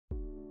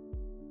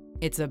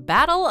It's a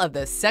battle of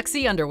the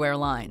sexy underwear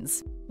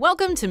lines.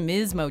 Welcome to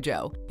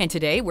MsMojo, and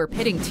today we're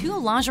pitting two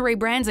lingerie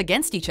brands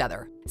against each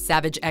other,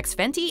 Savage x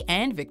Fenty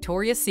and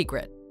Victoria's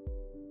Secret.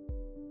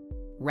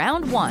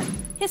 Round 1.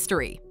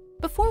 History.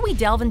 Before we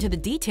delve into the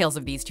details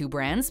of these two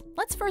brands,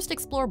 let's first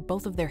explore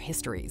both of their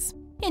histories.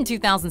 In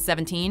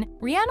 2017,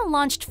 Rihanna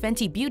launched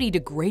Fenty Beauty to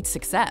great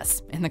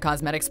success, and the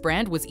cosmetics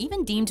brand was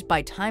even deemed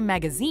by Time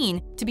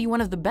magazine to be one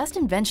of the best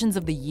inventions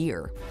of the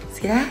year.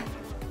 See that?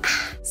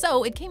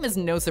 So it came as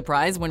no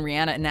surprise when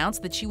Rihanna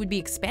announced that she would be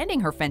expanding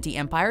her Fenty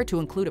empire to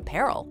include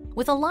apparel,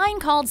 with a line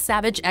called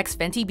Savage x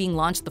Fenty being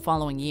launched the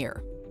following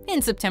year.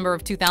 In September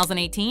of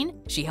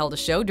 2018, she held a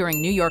show during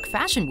New York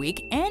Fashion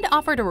Week and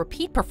offered a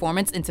repeat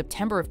performance in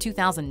September of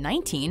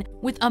 2019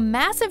 with a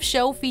massive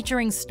show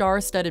featuring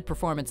star-studded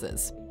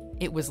performances.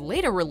 It was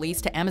later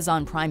released to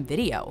Amazon Prime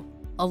Video.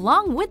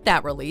 Along with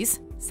that release,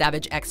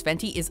 Savage x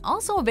Fenty is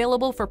also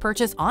available for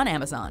purchase on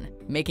Amazon,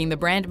 making the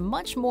brand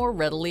much more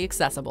readily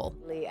accessible.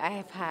 I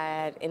have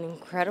had an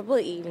incredible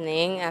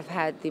evening. I've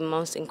had the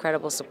most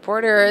incredible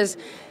supporters,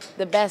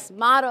 the best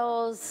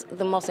models,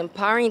 the most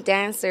empowering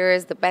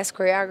dancers, the best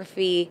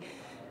choreography,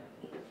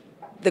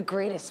 the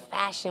greatest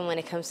fashion when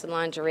it comes to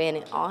lingerie, and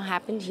it all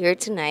happened here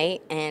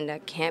tonight, and I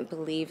can't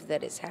believe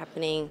that it's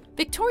happening.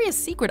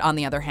 Victoria's Secret, on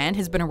the other hand,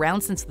 has been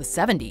around since the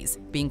 70s,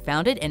 being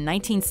founded in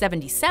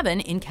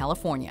 1977 in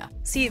California.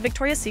 See,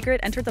 Victoria's Secret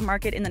entered the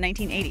market in the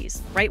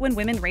 1980s, right when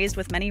women raised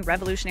with many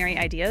revolutionary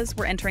ideas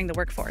were entering the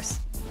workforce.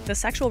 The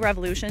sexual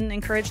revolution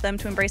encouraged them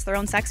to embrace their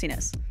own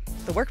sexiness.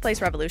 The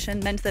workplace revolution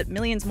meant that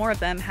millions more of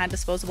them had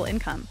disposable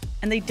income,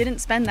 and they didn't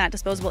spend that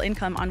disposable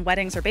income on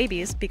weddings or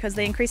babies because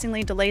they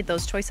increasingly delayed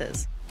those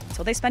choices.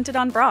 So they spent it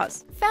on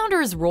bras.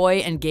 Founders Roy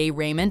and Gay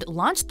Raymond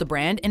launched the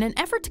brand in an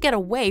effort to get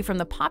away from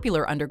the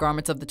popular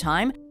undergarments of the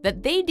time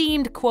that they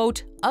deemed,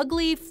 quote,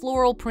 ugly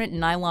floral print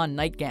nylon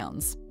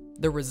nightgowns.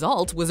 The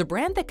result was a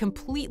brand that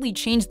completely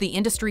changed the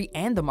industry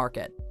and the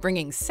market,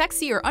 bringing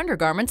sexier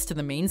undergarments to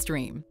the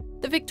mainstream.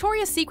 The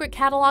Victoria's Secret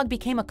catalog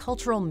became a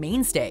cultural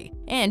mainstay,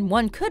 and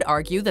one could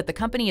argue that the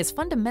company has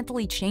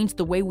fundamentally changed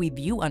the way we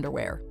view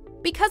underwear.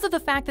 Because of the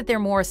fact that they're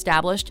more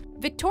established,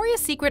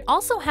 Victoria's Secret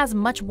also has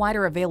much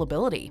wider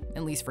availability,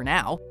 at least for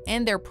now,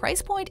 and their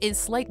price point is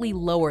slightly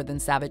lower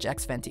than Savage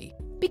x Fenty.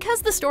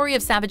 Because the story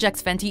of Savage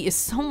x Fenty is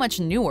so much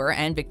newer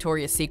and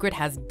Victoria's Secret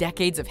has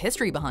decades of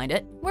history behind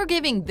it, we're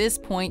giving this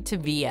point to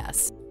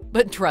VS.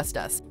 But trust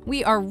us,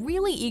 we are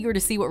really eager to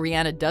see what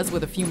Rihanna does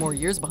with a few more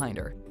years behind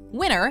her.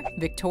 Winner,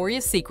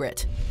 Victoria's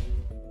Secret.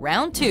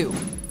 Round 2.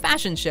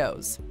 Fashion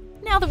shows.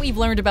 Now that we've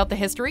learned about the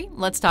history,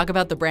 let's talk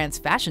about the brand's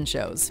fashion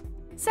shows.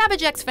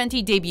 Savage x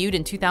Fenty debuted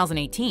in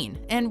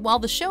 2018, and while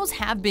the shows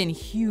have been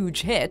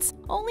huge hits,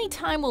 only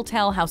time will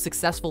tell how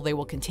successful they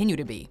will continue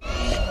to be.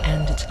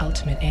 And its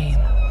ultimate aim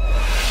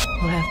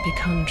will have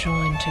become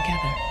joined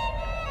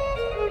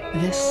together.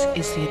 This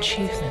is the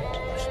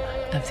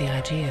achievement of the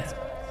idea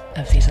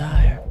of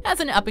desire. As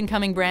an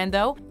up-and-coming brand,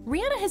 though,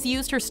 Rihanna has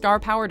used her star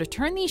power to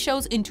turn these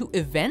shows into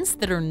events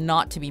that are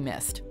not to be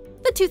missed.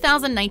 The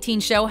 2019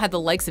 show had the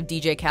likes of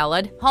DJ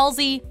Khaled,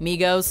 Halsey,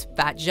 Migos,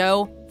 Fat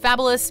Joe,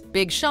 Fabulous,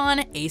 Big Sean,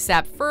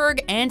 A$AP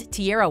Ferg, and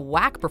Tierra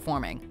Whack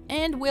performing,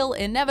 and will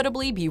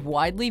inevitably be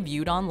widely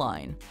viewed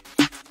online.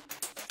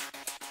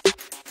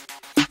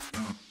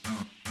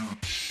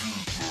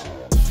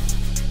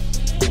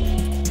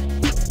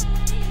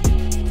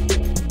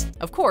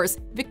 Of course,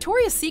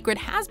 Victoria's Secret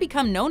has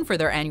become known for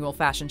their annual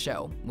fashion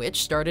show,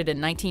 which started in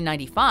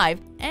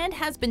 1995 and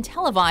has been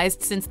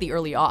televised since the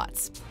early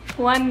aughts.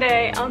 One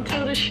day I'll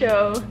do the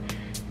show,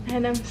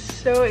 and I'm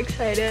so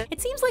excited.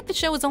 It seems like the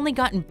show has only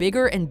gotten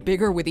bigger and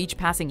bigger with each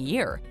passing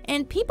year,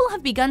 and people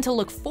have begun to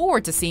look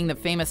forward to seeing the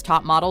famous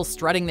top models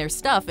strutting their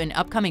stuff in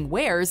upcoming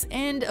wears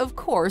and, of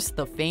course,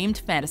 the famed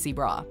fantasy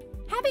bra.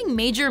 Having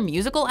major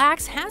musical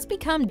acts has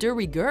become de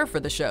rigueur for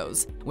the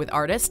shows, with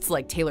artists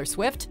like Taylor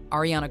Swift,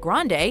 Ariana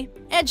Grande,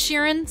 Ed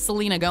Sheeran,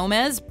 Selena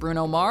Gomez,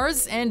 Bruno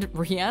Mars, and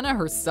Rihanna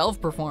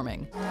herself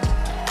performing.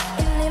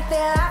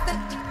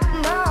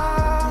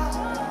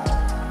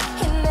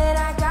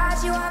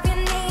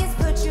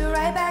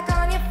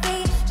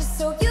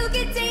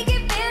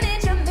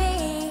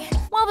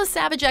 While the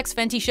Savage x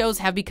Fenty shows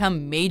have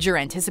become major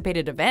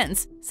anticipated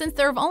events, since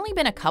there have only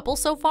been a couple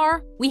so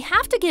far, we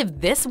have to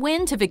give this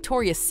win to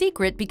Victoria's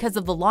Secret because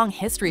of the long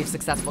history of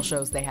successful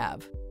shows they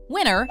have.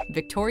 Winner,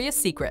 Victoria's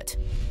Secret.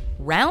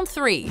 Round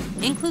 3.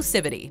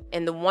 Inclusivity.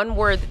 And the one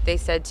word that they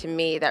said to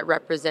me that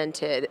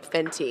represented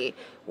Fenty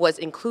was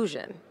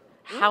inclusion.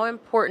 How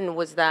important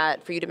was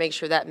that for you to make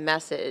sure that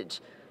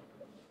message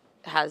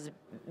has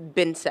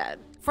been said?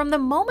 From the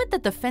moment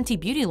that the Fenty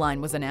Beauty line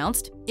was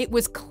announced, it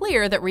was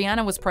clear that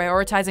Rihanna was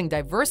prioritizing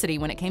diversity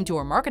when it came to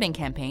her marketing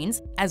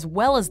campaigns, as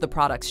well as the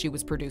products she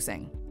was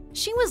producing.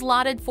 She was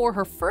lauded for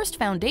her first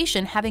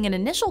foundation having an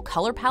initial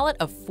color palette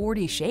of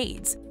 40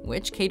 shades,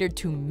 which catered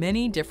to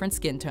many different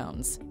skin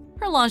tones.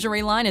 Her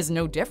lingerie line is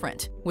no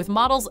different, with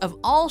models of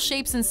all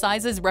shapes and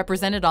sizes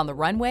represented on the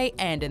runway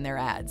and in their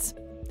ads.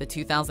 The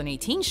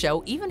 2018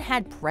 show even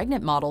had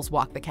pregnant models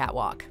walk the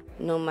catwalk.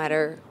 No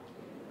matter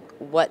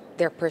what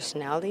their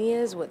personality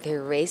is, what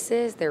their race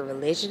is, their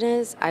religion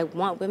is. I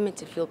want women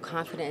to feel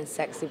confident and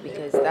sexy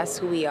because that's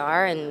who we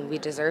are and we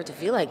deserve to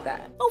feel like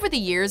that. Over the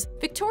years,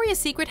 Victoria's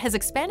Secret has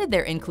expanded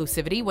their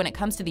inclusivity when it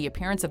comes to the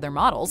appearance of their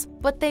models,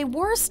 but they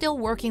were still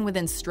working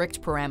within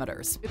strict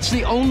parameters. It's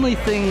the only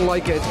thing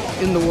like it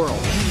in the world.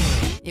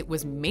 It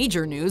was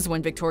major news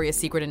when Victoria's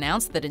Secret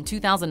announced that in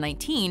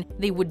 2019,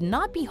 they would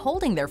not be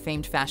holding their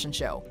famed fashion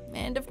show.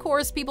 And of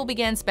course, people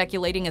began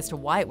speculating as to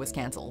why it was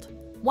canceled.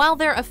 While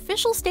their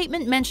official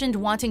statement mentioned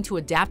wanting to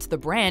adapt the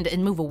brand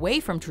and move away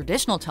from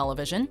traditional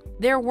television,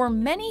 there were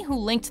many who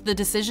linked the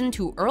decision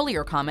to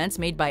earlier comments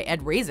made by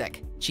Ed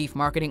Razek, Chief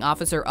Marketing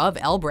Officer of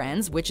L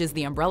Brands, which is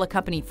the umbrella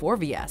company for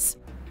VS.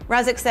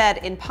 Razek said,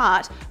 in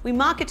part, "We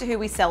market to who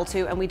we sell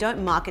to and we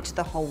don't market to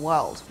the whole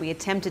world. We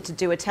attempted to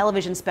do a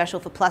television special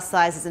for plus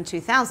sizes in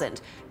 2000.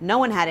 No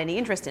one had any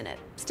interest in it.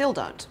 Still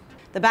don't."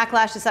 The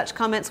backlash to such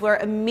comments were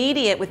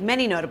immediate, with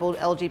many notable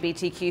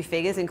LGBTQ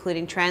figures,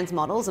 including trans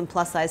models and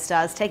plus-size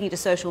stars, taking to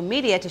social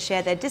media to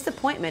share their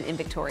disappointment in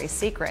Victoria's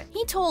Secret.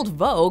 He told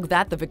Vogue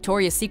that the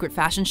Victoria's Secret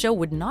fashion show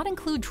would not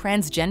include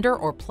transgender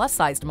or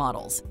plus-sized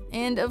models.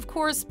 And of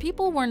course,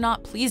 people were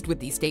not pleased with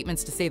these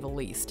statements, to say the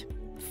least.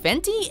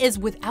 Fenty is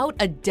without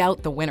a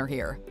doubt the winner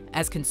here,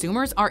 as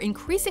consumers are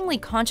increasingly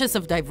conscious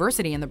of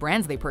diversity in the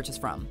brands they purchase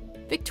from.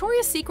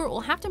 Victoria's Secret will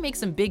have to make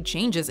some big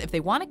changes if they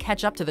want to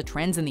catch up to the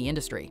trends in the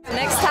industry.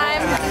 Next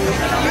time,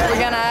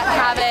 we're gonna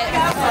have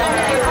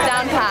it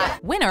down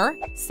pat. Winner,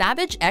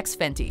 Savage x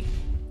Fenty.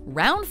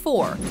 Round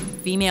 4,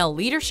 Female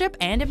Leadership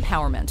and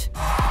Empowerment.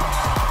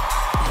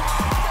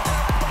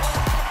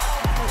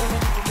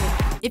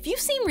 If you've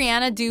seen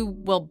Rihanna do,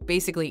 well,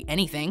 basically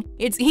anything,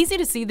 it's easy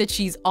to see that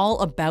she's all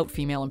about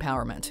female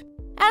empowerment.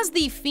 As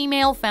the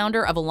female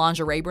founder of a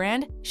lingerie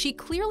brand, she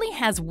clearly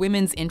has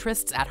women's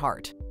interests at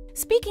heart.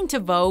 Speaking to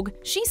Vogue,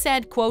 she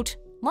said, quote,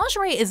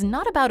 "Lingerie is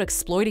not about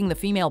exploiting the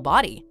female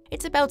body,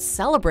 it's about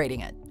celebrating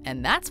it,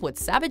 and that's what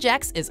Savage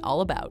X is all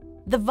about."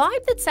 The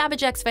vibe that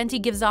Savage x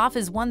Fenty gives off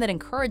is one that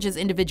encourages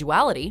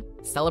individuality,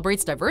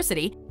 celebrates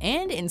diversity,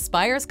 and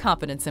inspires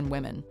confidence in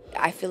women.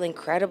 I feel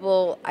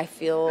incredible. I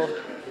feel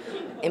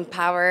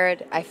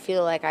empowered. I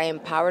feel like I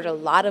empowered a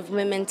lot of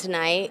women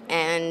tonight,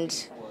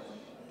 and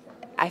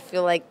I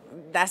feel like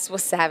that's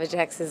what Savage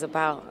X is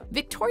about.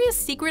 Victoria's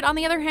Secret, on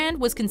the other hand,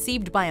 was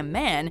conceived by a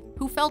man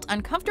who felt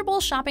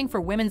uncomfortable shopping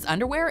for women's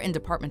underwear in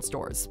department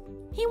stores.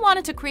 He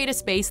wanted to create a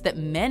space that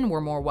men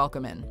were more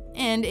welcome in.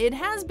 And it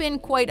has been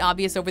quite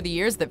obvious over the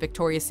years that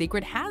Victoria's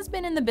Secret has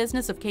been in the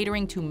business of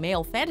catering to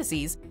male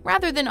fantasies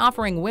rather than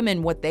offering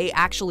women what they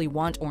actually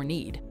want or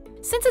need.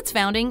 Since its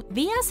founding,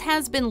 VS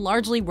has been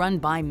largely run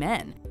by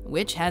men,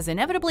 which has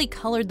inevitably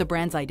colored the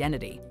brand's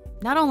identity.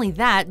 Not only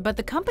that, but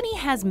the company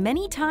has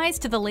many ties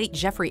to the late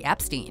Jeffrey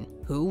Epstein,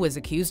 who was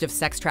accused of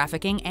sex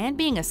trafficking and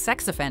being a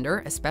sex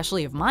offender,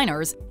 especially of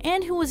minors,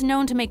 and who was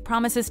known to make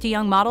promises to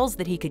young models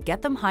that he could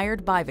get them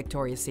hired by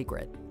Victoria's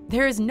Secret.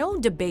 There is no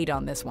debate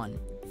on this one.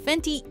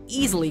 Fenty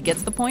easily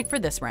gets the point for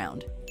this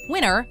round.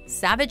 Winner,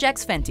 Savage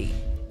x Fenty.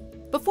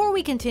 Before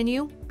we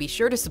continue, be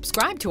sure to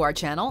subscribe to our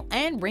channel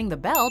and ring the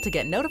bell to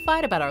get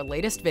notified about our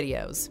latest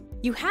videos.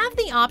 You have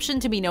the option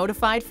to be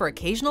notified for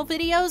occasional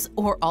videos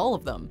or all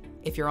of them.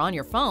 If you're on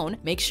your phone,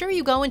 make sure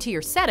you go into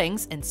your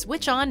settings and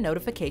switch on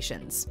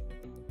notifications.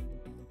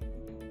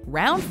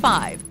 Round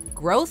 5,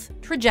 Growth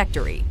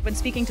Trajectory. When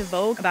speaking to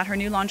Vogue about her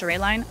new lingerie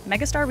line,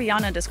 megastar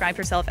Rihanna described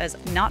herself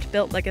as not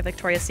built like a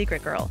Victoria's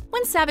Secret girl.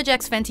 When Savage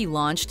x Fenty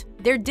launched,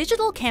 their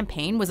digital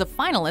campaign was a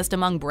finalist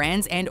among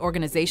brands and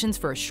organizations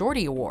for a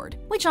Shorty Award,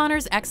 which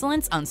honors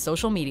excellence on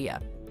social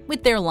media.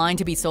 With their line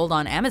to be sold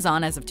on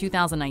Amazon as of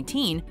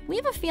 2019, we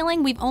have a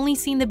feeling we've only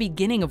seen the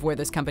beginning of where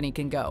this company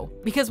can go.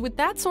 Because with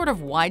that sort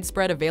of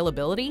widespread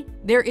availability,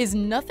 there is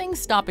nothing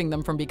stopping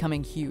them from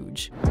becoming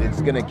huge.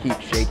 It's gonna keep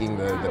shaking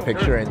the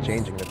picture and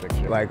changing the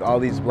picture. Like, all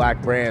these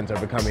black brands are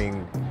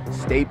becoming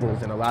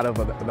staples, and a lot of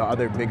the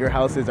other bigger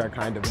houses are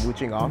kind of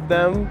mooching off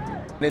them.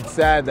 And it's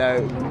sad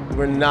that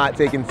we're not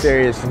taken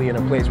seriously in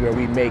a place where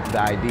we make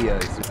the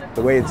ideas.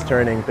 The way it's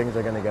turning, things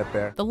are gonna get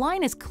there. The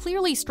line is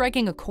clearly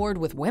striking a chord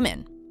with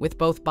women, with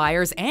both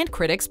buyers and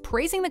critics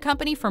praising the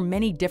company for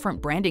many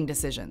different branding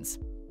decisions.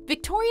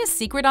 Victoria's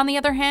Secret, on the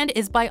other hand,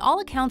 is by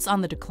all accounts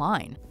on the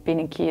decline.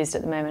 Being accused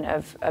at the moment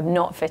of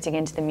not fitting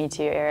into the Me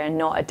Too era and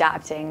not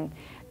adapting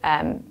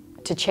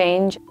to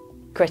change.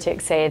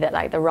 Critics say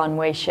that the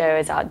runway show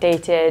is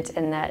outdated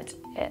and that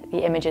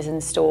the images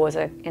in stores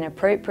are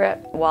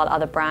inappropriate, while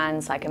other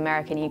brands like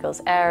American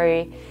Eagle's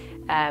Aerie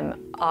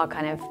are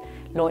kind of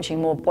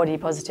launching more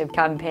body-positive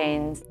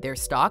campaigns. Their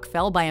stock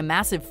fell by a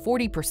massive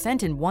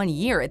 40% in 1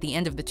 year at the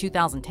end of the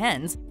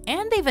 2010s,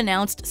 and they've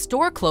announced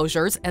store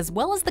closures as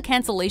well as the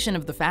cancellation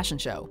of the fashion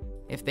show.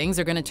 If things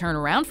are going to turn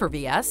around for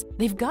VS,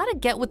 they've got to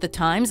get with the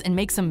times and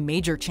make some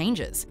major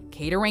changes,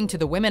 catering to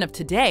the women of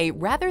today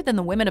rather than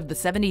the women of the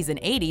 70s and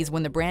 80s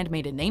when the brand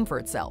made a name for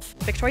itself.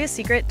 Victoria's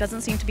Secret doesn't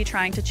seem to be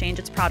trying to change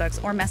its products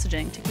or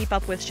messaging to keep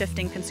up with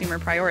shifting consumer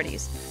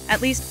priorities, at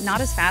least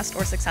not as fast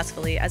or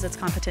successfully as its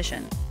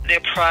competition.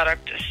 Their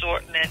product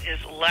assortment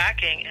is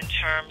lacking in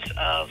terms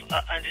of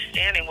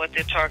understanding what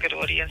their target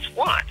audience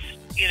wants.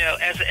 You know,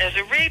 as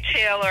a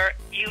retailer,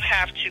 you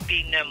have to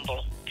be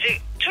nimble.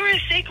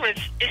 Victoria's Secret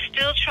is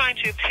still trying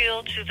to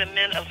appeal to the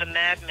men of the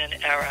Mad Men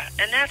era,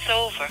 and that's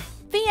over.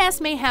 VS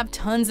may have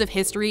tons of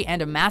history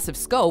and a massive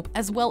scope,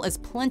 as well as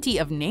plenty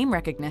of name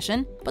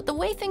recognition, but the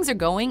way things are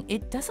going,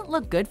 it doesn't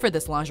look good for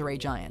this lingerie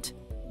giant.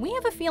 We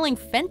have a feeling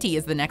Fenty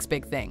is the next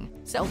big thing,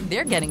 so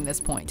they're getting this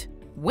point.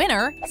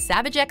 Winner,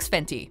 Savage X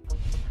Fenty.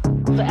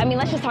 I mean,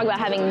 let's just talk about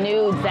having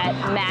nudes that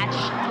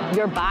match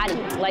your body.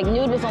 Like,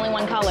 nude was only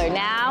one color.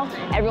 Now,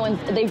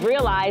 they've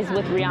realized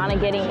with Rihanna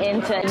getting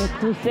into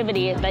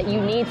inclusivity that you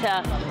need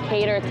to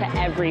cater to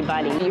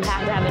everybody. You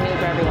have to have a nude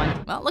for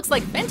everyone. Well, it looks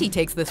like Fenty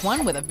takes this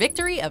one with a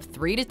victory of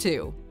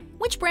 3-2.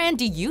 Which brand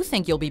do you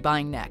think you'll be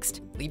buying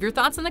next? Leave your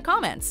thoughts in the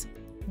comments.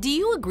 Do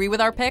you agree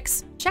with our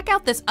picks? Check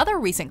out this other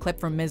recent clip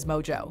from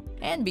MsMojo.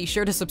 And be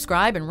sure to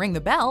subscribe and ring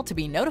the bell to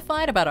be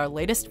notified about our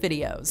latest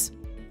videos.